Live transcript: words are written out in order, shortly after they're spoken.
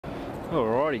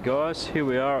Alrighty guys, here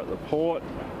we are at the port.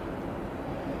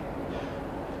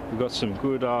 We've got some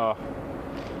good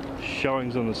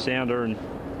showings on the sounder, and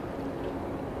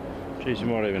geez, you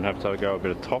might even have to go a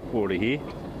bit of top water here.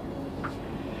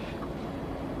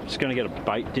 Just going to get a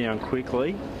bait down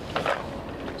quickly.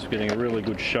 It's getting a really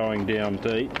good showing down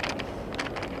deep.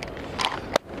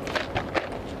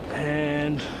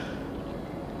 And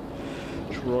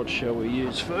which rod shall we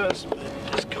use first?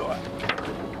 This guy.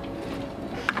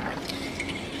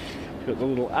 Got the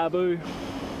little Abu.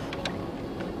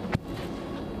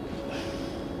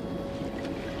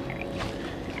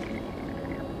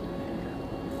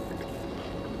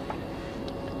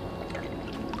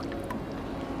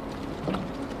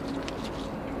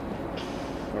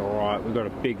 Alright, we've got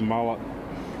a big mullet.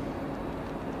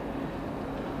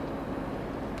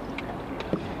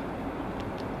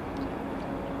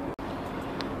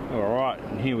 Alright,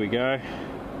 and here we go.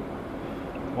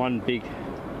 One big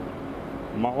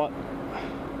mullet.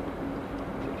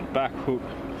 Back hook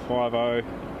 5-0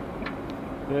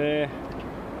 there.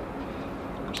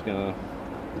 I'm just gonna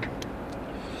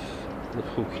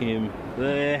hook him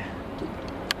there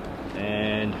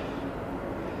and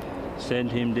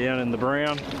send him down in the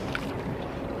brown.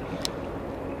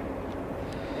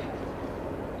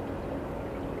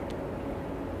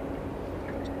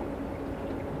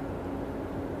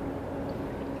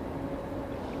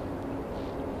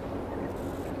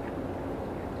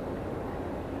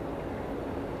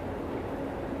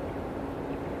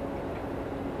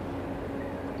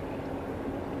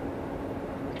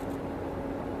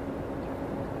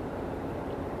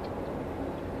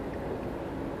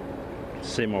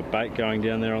 See my bait going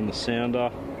down there on the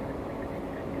sounder.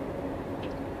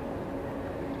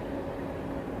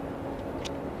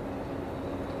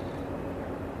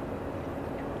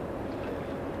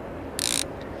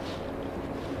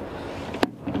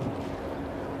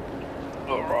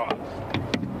 All right.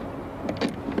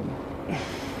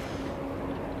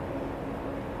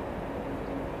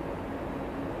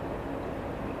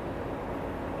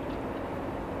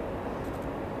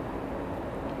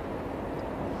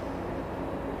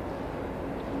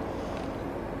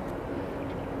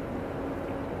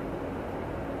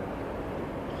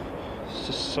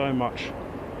 Just so much.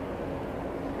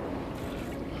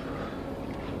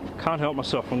 Can't help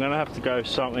myself. I'm going to have to go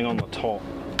something on the top.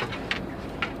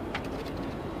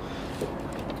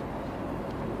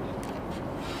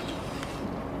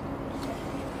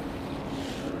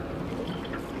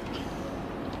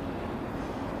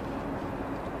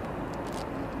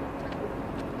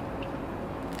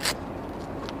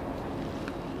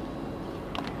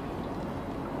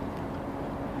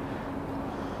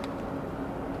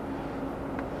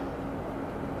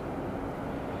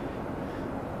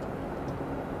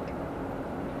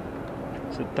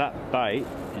 So that bait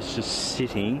is just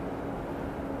sitting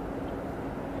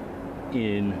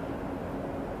in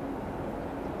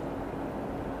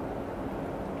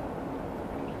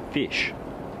fish.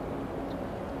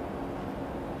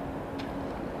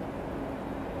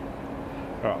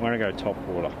 Alright, I'm going to go top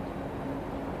water.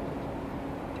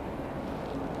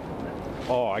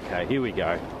 Oh, okay, here we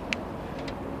go.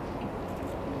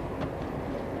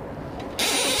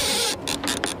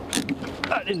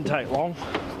 That didn't take long.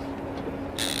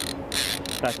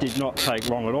 That did not take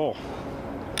long at all.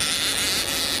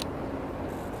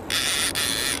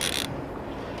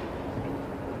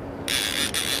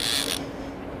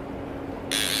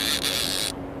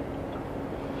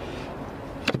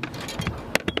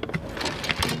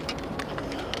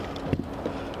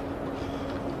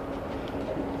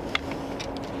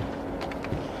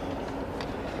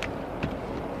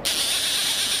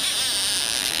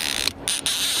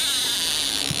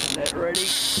 Net ready.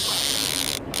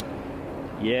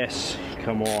 Yes,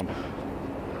 come on.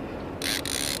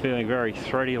 Feeling very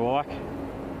thready like. Come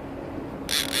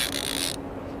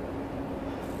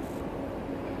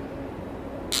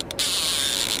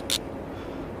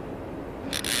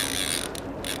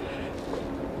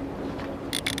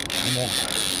on.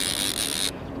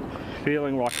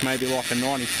 Feeling like maybe like a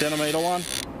 90cm one.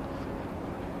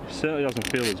 Certainly doesn't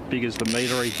feel as big as the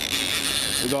metery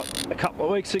we got a couple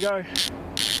of weeks ago.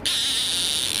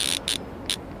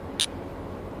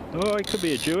 Oh, it could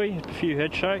be a dewy, a few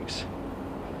head shakes.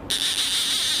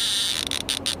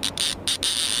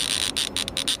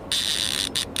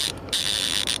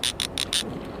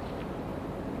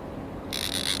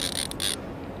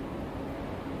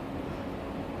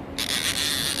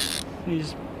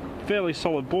 He's a fairly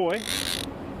solid boy.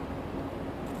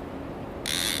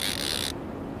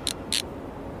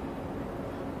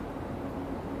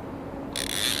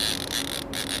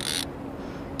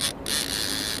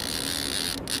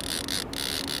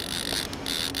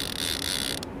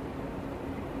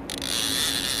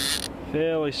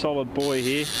 Fairly solid boy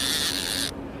here.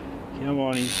 Come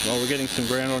on, we're getting some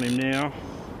ground on him now.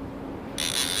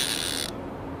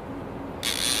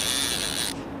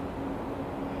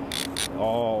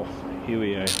 Oh, here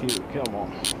we go. Come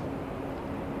on.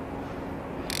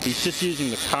 He's just using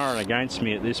the current against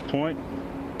me at this point.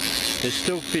 There's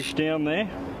still fish down there.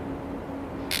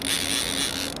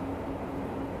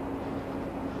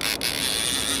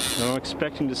 And I'm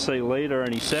expecting to see leader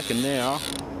any second now.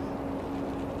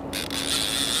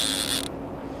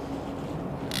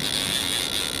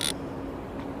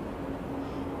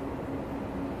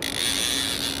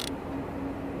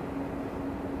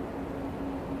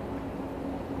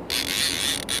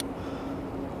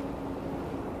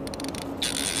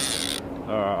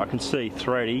 Alright, I can see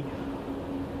thready.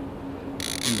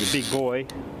 He's a big boy.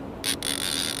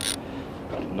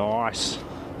 Nice.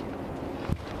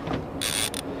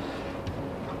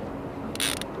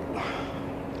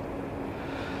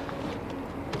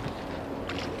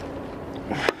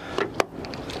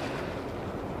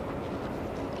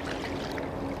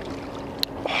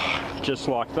 Just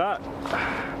like that.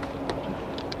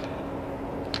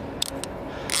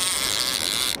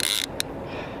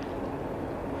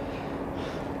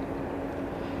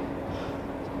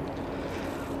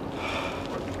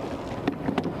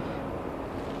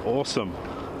 Awesome.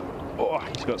 Oh,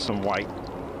 he's got some weight.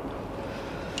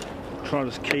 Try to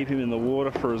just keep him in the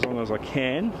water for as long as I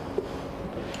can.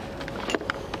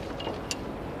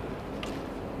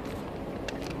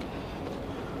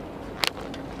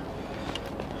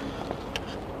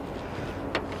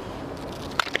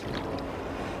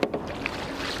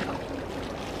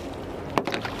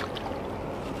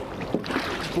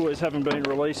 Boys haven't been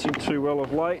releasing too well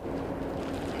of late.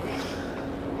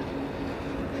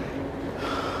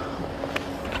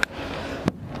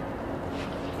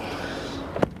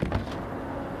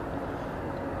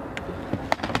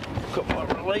 Got my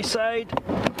release aid.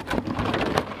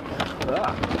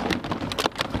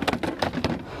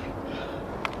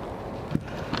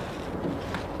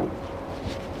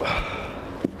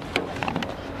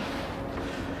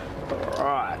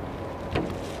 Alright.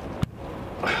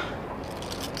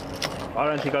 I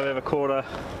don't think I've ever caught a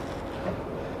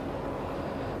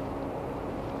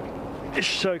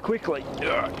fish so quickly.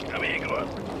 Alright, come here, come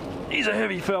on. He's a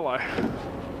heavy fellow.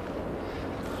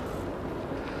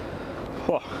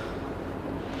 Oh.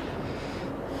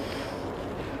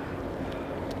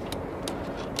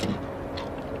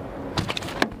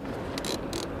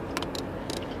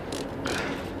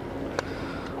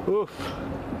 Oof.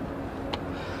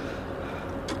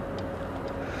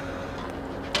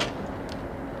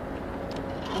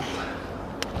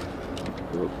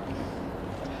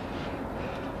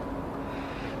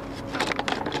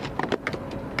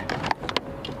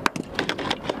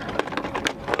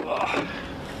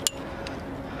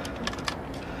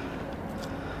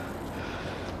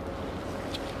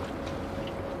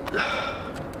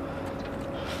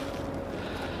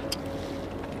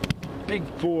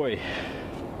 Big boy.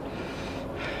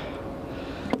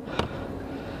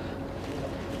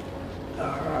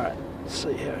 Alright, let's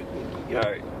see how we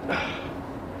go.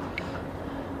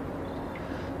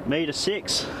 Metre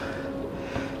 6.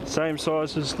 Same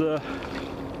size as the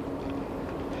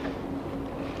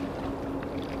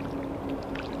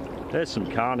there's some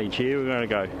carnage here. We're going to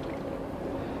go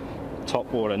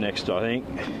top water next, I think.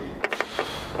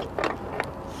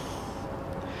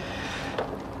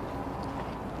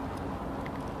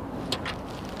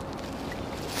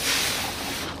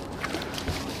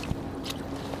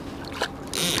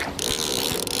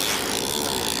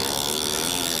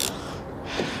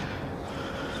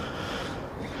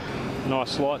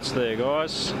 Nice lights there,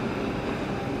 guys.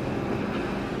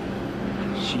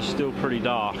 She's still pretty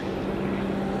dark.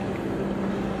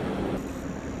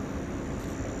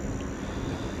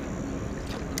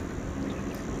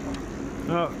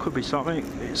 Oh, it could be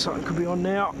something. Something could be on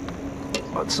now.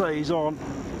 I'd say he's on.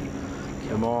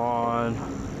 Come on.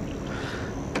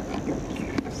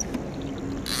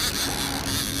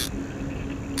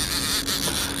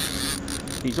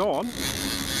 He's on.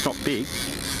 It's not big.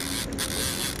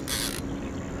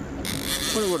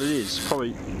 I wonder what it is.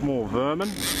 Probably more vermin.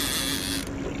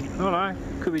 I don't know.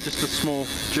 Could be just a small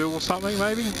jewel or something,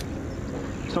 maybe.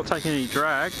 He's not taking any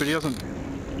drag, but he doesn't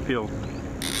feel.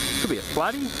 Could be a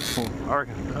flatty. Or I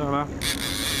reckon. I don't know.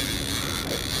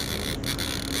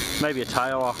 Maybe a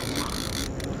tailer.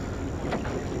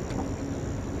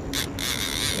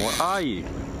 What are you?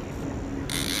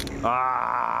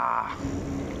 Ah!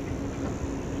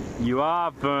 You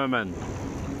are vermin.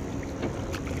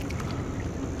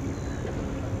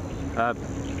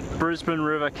 Brisbane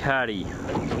River caddy.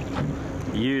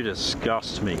 You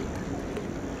disgust me.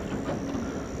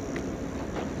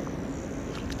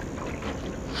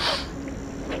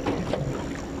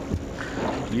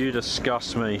 You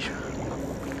disgust me.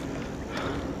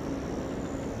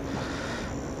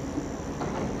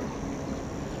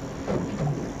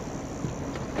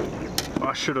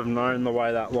 I should have known the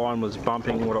way that line was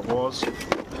bumping what it was.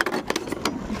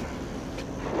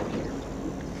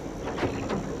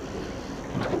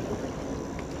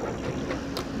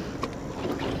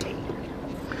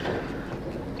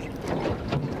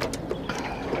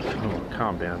 Oh,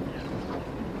 calm down.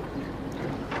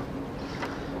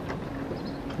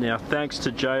 Now, thanks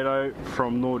to Jado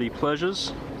from Naughty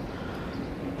Pleasures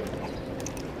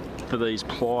for these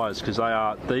pliers, because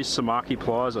these Samaki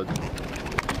pliers are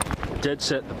dead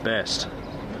set the best.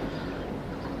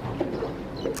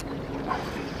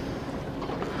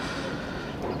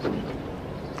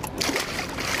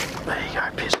 There you go,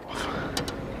 piss off.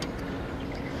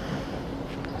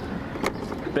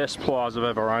 Best pliers I've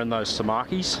ever owned, those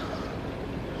Samakis.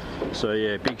 So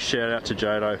yeah, big shout out to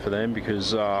Jado for them,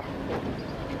 because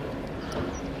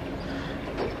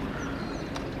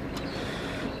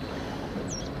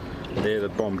they're the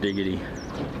bomb diggity.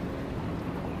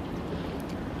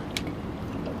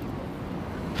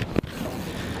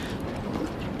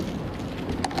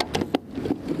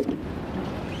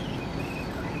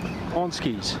 On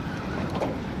skis.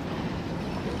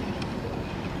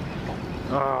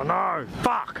 Oh no,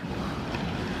 fuck!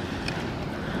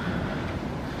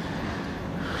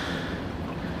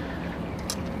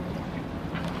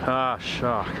 Ah,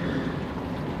 shark.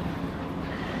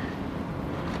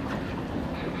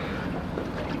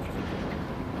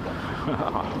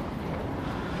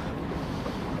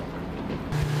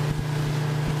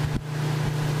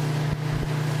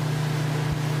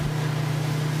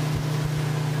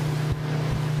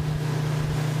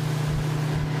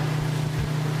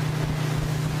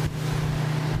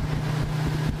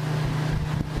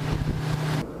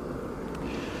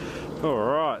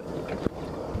 Alright,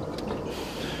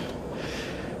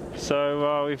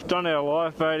 so we've done our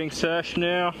live baiting sesh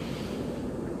now.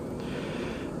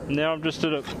 Now I'm just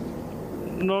at a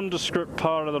nondescript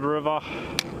part of the river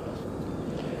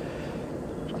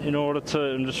in order to,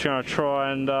 I'm just going to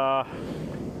try and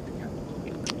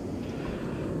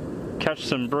catch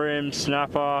some bream,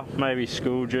 snapper, maybe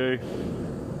school dew.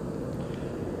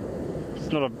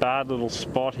 It's not a bad little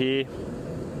spot here.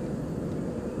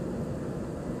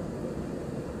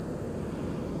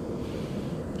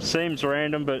 Seems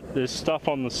random, but there's stuff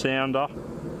on the sounder.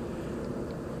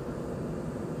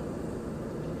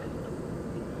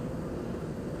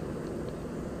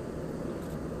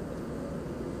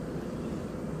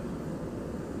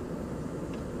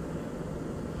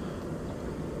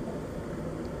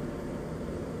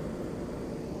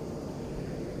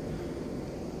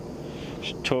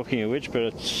 Talking of which, but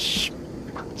it's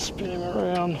spinning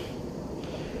around.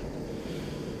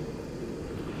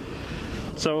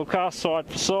 So we'll cast side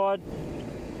for side,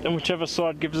 and whichever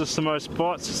side gives us the most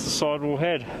bites is the side we'll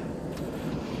head.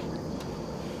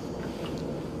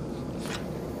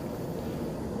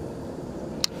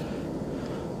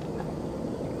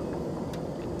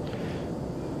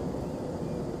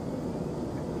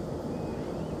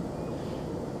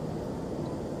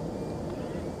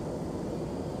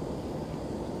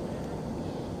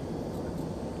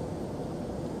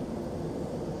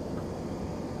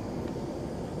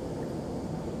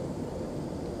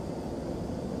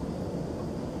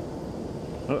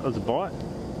 Oh, there's a bite.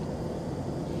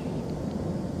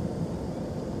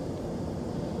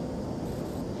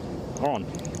 On.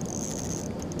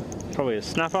 Probably a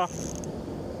snapper.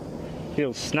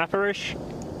 Feels snapperish.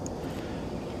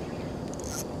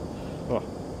 Oh.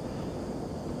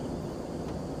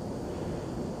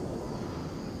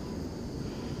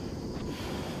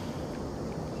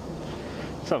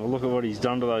 Let's have a look at what he's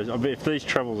done to those. I bet if these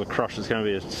trebles are crushed, it's going to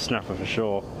be a snapper for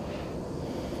sure.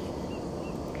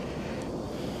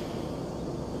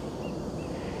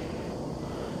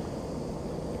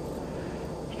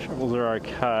 Trebles are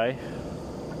okay.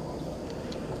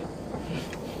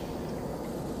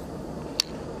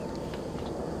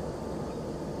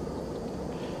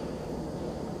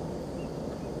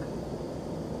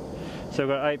 So I've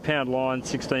got 8 pound line,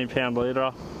 16 pound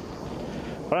leader.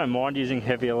 I don't mind using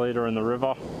heavier leader in the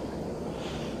river.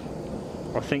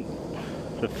 I think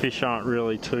the fish aren't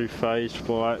really too phased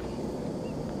by it.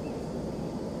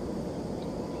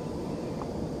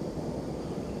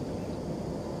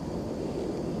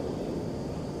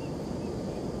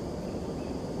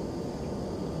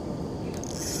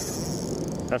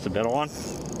 That's a better one.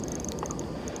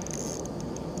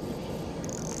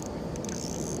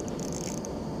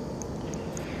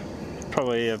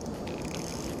 Probably a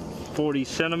 40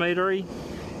 centimetre-y.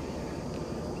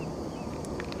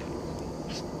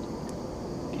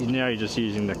 now you're just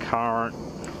using the current.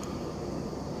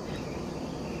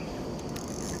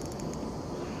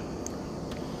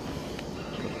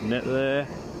 Got the net there.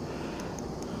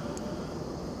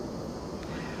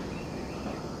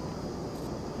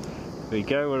 There we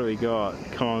go, what do we got?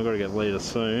 Come on, we've got to get leader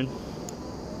soon.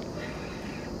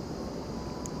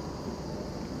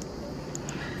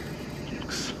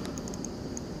 Looks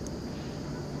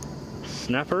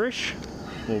snapperish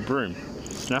or broom?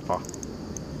 Snapper.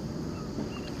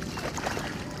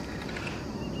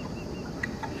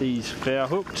 He's foul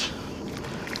hooked.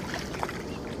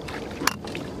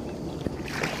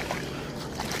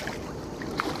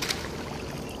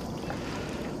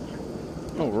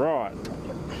 All right.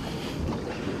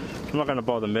 I'm not going to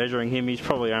bother measuring him, he's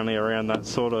probably only around that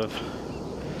sort of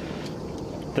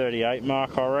 38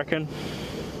 mark, I reckon.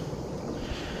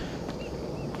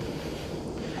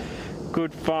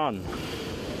 Good fun.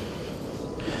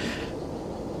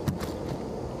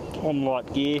 On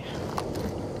light gear.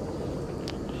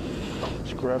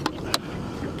 Let's grab it.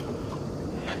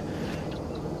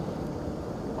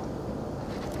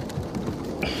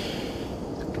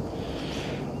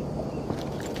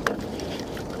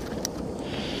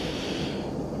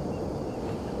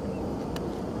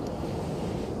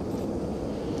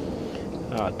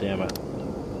 Ah, damn it.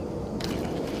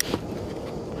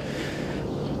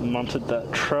 Munted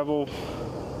that treble.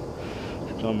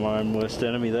 I'm my own worst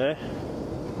enemy there.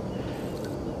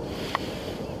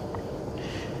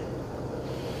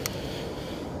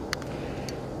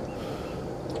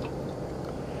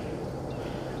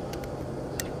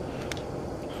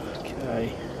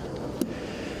 Okay.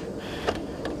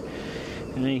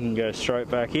 And then you can go straight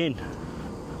back in.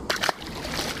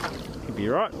 You'll be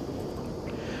right.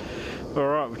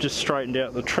 Alright, we've just straightened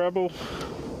out the treble.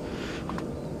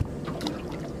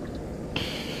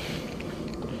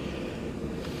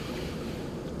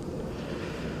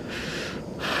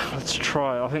 Let's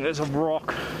try, I think there's a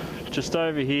rock just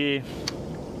over here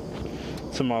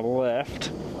to my left.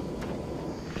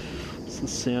 What's the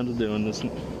sound of doing this?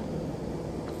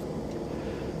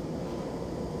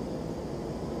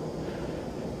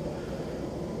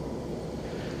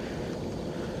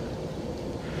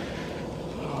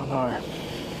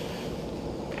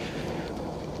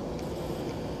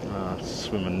 No. It's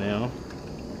swimming now.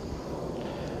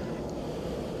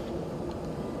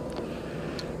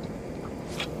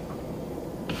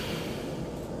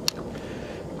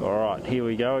 Alright, here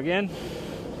we go again.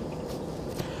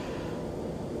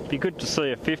 Be good to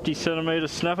see a 50 centimetre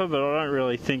snapper, but I don't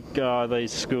really think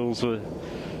these schools they're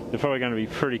probably going to be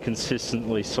pretty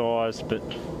consistently sized, but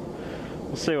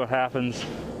we'll see what happens.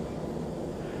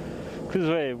 Because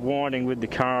we're winding with the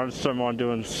current, I just don't mind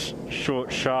doing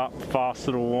short, sharp, fast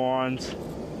little winds.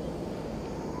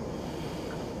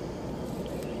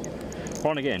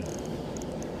 On again.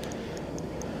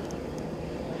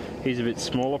 He's a bit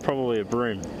smaller, probably a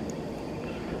broom.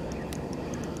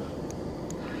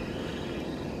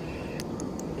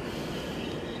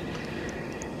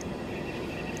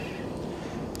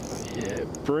 Yeah,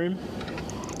 broom.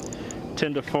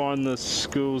 Tend to find the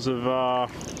schools of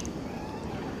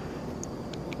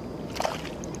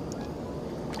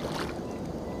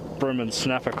broom and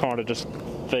snapper kind of just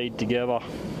feed together.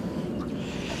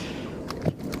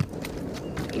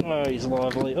 Oh, he's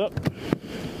lively. Oh.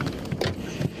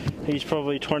 He's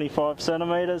probably 25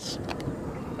 centimetres.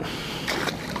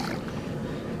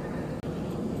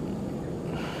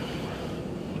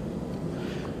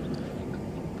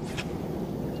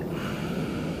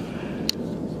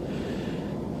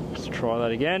 Let's try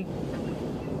that again.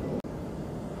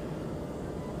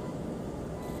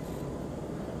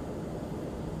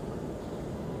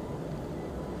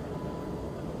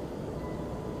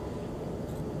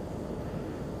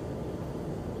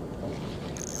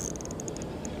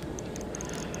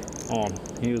 On.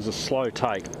 He was a slow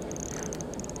take.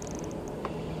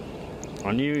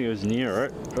 I knew he was near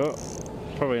it. Oh,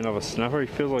 probably another snapper. He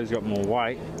feels like he's got more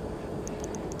weight.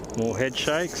 More head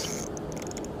shakes.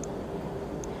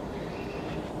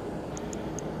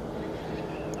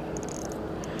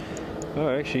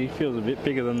 Oh, actually, he feels a bit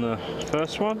bigger than the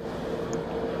first one.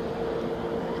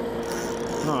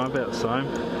 No, about the same.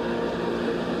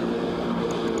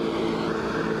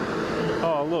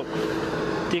 Oh, look.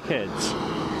 Dickheads.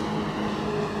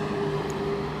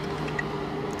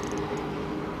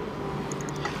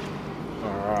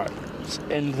 Alright, let's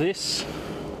end this.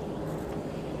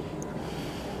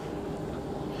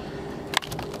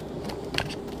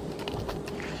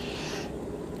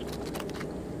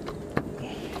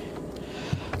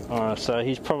 Alright, so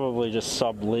he's probably just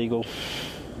sub-legal.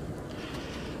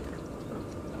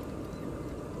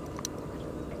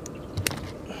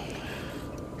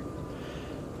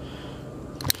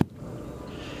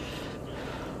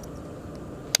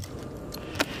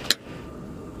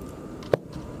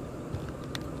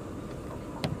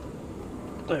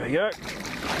 There we go.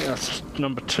 That's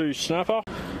number 2 snapper.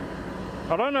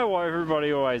 I don't know why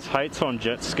everybody always hates on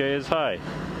jet skiers, hey?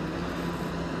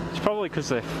 It's probably because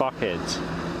they're fuckheads.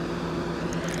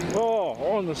 Oh,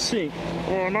 on the sink.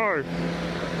 Oh no.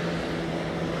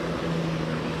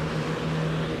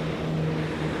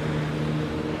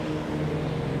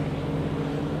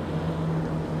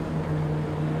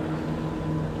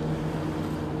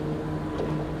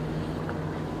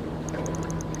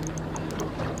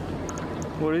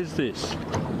 What is this?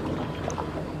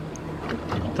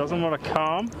 Doesn't want to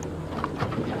calm,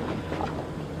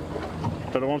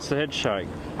 but it wants the head shake.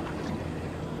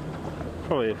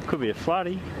 Probably could be a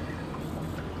flatty.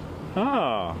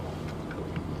 Ah,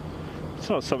 it's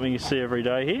not something you see every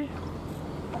day here.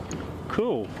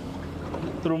 Cool,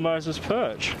 little Moses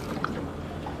perch.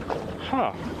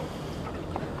 Huh.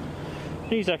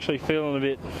 He's actually feeling a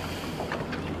bit.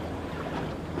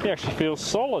 He actually feels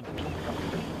solid.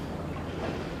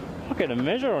 I'll get a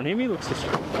measure on him. He looks this.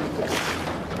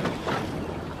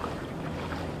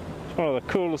 One of the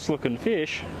coolest looking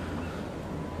fish.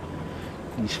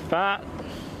 He's fat.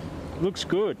 Looks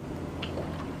good.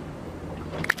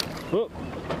 Oh.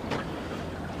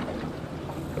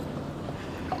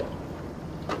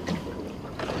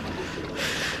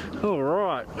 All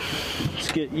right,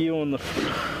 let's get you on the.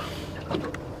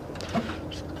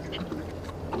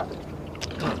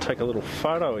 I'll take a little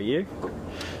photo of you.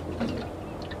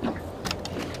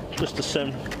 Just to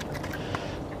send.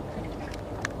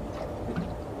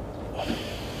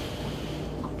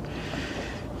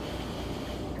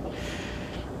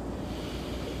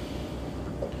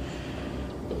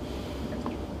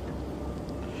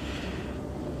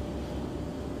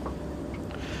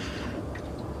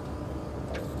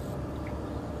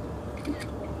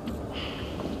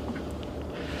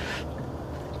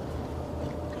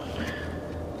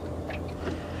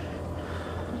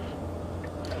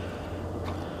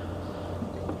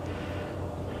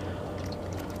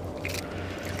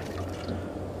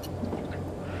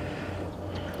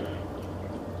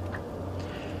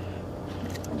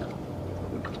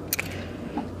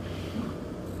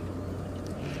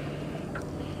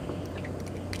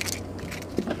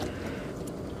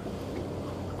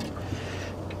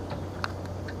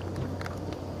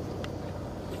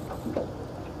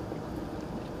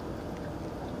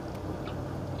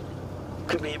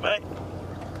 Come here, mate.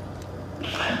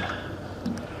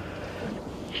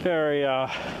 Very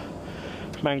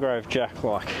mangrove jack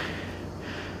like.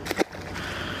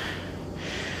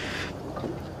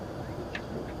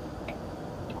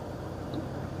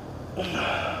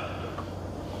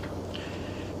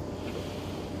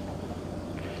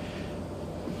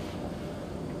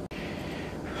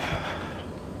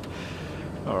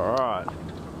 All right.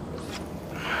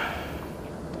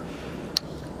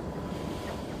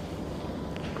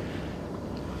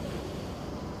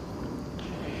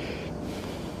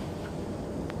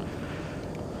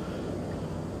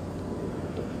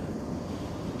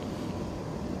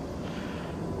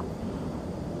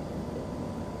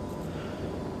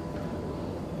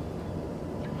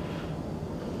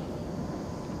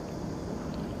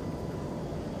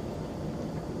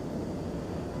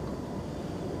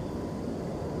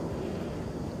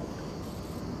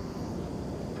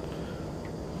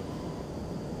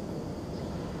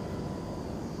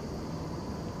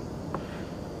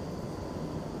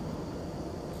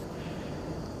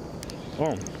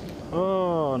 Oh,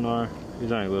 oh no,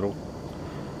 he's only little.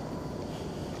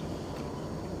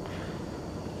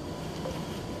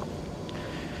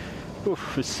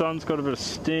 Oof, his son's got a bit of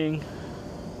sting.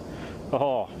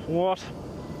 Oh, what?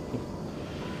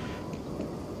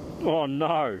 Oh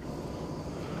no.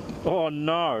 Oh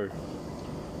no.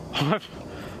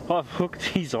 I've hooked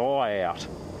his eye out.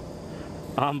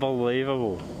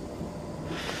 Unbelievable.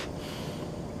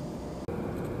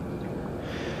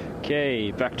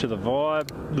 Okay, back to the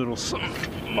vibe. Little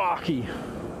marky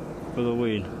for the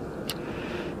win.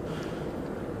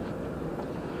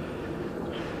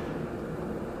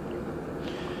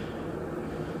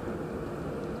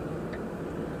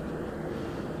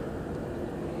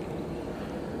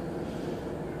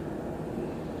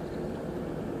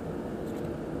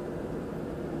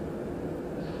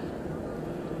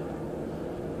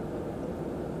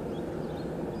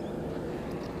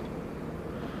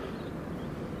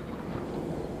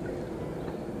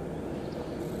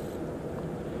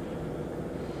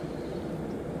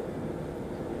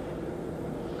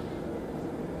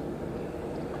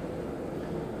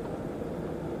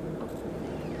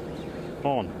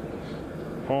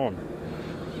 On.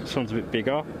 This one's a bit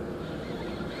bigger.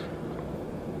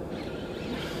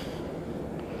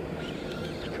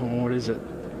 Come on, what is it?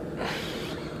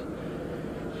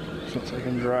 It's not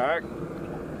taking drag.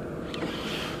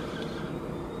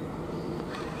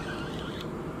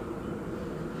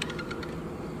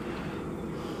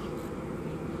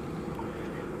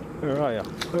 Where are you?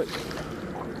 Look.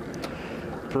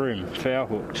 Broom, foul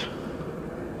hooked.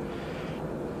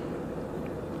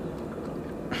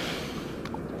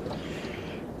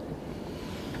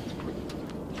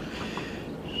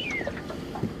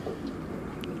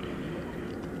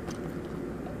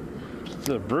 Is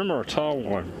it a broom or a tail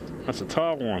one? That's a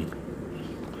tail one.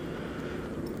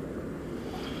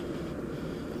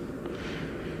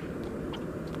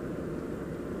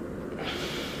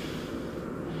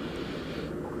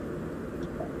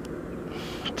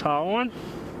 Tail one.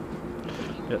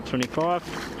 About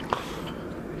 25.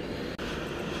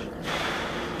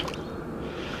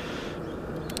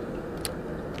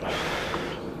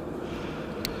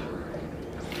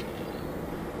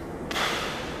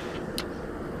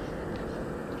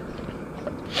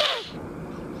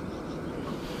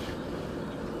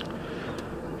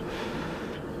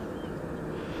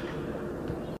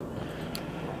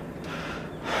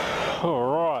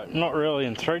 Alright, not really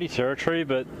in thready territory,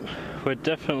 but we're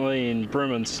definitely in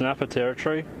broom and snapper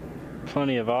territory.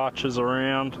 Plenty of arches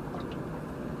around.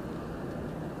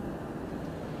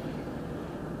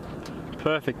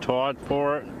 Perfect tide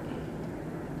for it.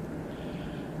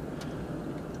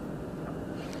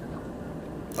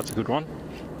 That's a good one.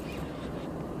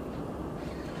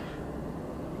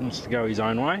 Wants to go his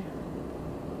own way.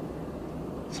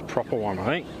 It's a proper one, I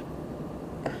think.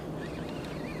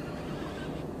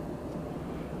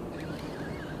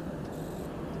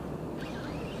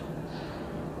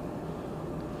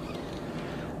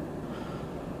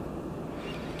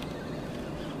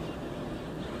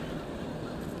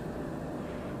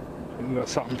 We've got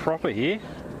something proper here.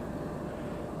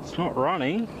 It's not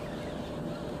running.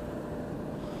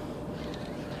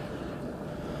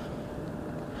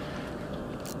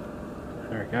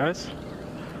 There it goes.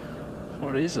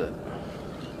 What is it?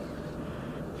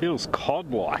 Feels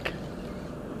cod-like.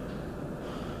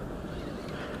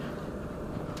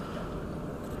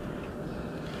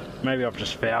 Maybe I've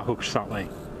just foul hooked something.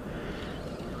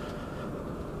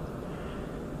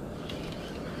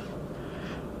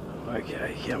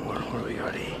 Okay, come on, what do we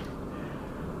got here?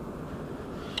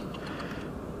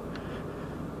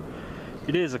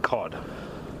 It is a cod.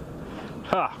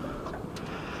 Ha!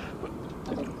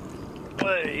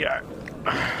 There you go.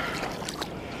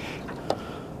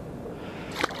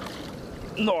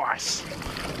 Nice!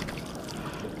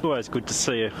 Always good to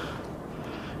see a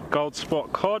gold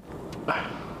spot cod.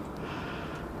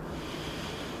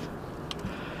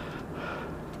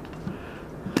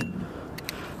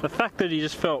 The fact that he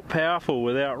just felt powerful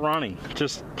without running,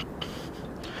 just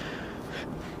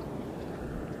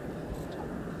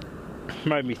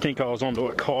made me think I was onto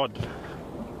a cod.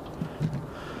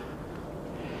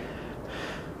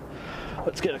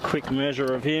 Let's get a quick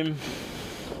measure of him.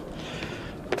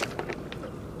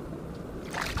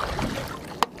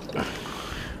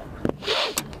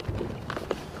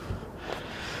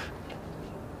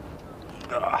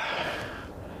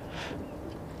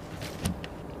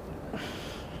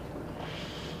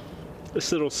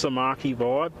 This little Samaki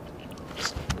vibe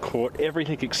caught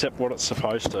everything except what it's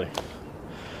supposed to.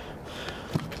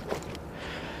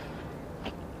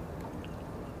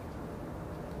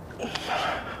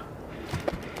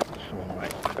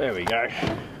 There we go.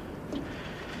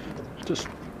 Just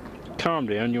calm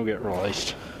down, you'll get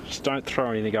released. Just don't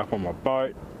throw anything up on my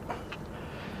boat.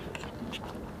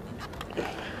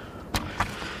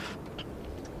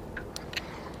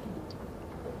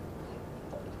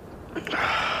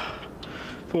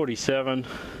 $47.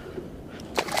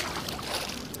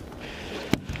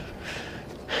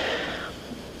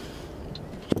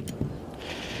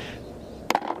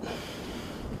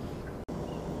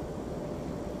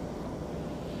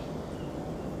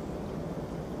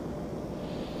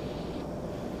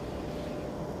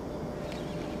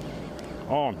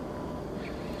 On.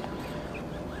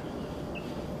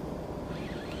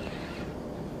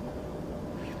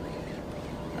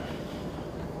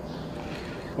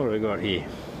 What do we got here?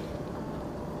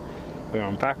 We're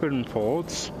going backward and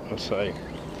forwards. Let's see.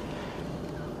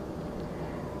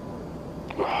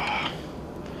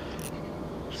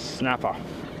 Snapper.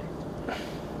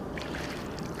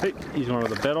 Hey, he's one of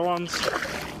the better ones.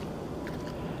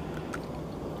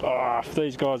 Oh, if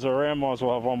these guys are around, might as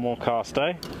well have one more cast,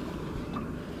 eh?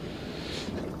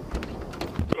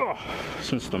 Oh,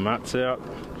 since the mat's out.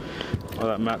 Oh,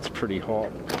 that mat's pretty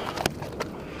hot.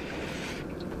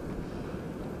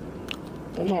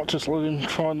 I'll not just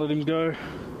try and let him go.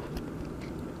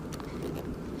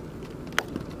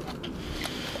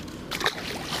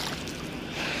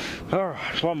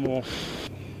 Alright, one more.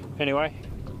 Anyway,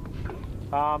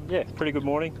 yeah, pretty good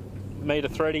morning. Made a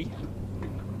thready,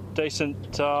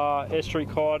 decent estuary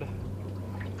cod,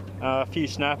 a few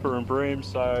snapper and bream.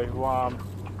 So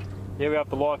yeah, we have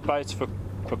the live baits for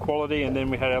quality, and then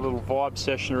we had our little vibe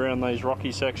session around these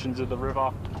rocky sections of the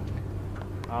river,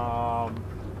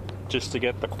 just to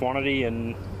get the quantity,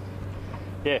 and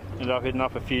yeah, ended up hitting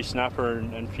up a few snapper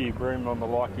and a few bream on the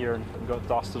like here, and got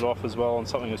dusted off as well on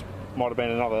something that might have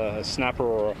been another snapper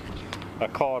or a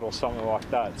cod or something like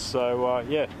that. So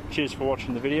yeah, cheers for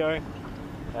watching the video,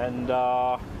 and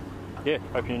yeah,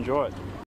 hope you enjoy it.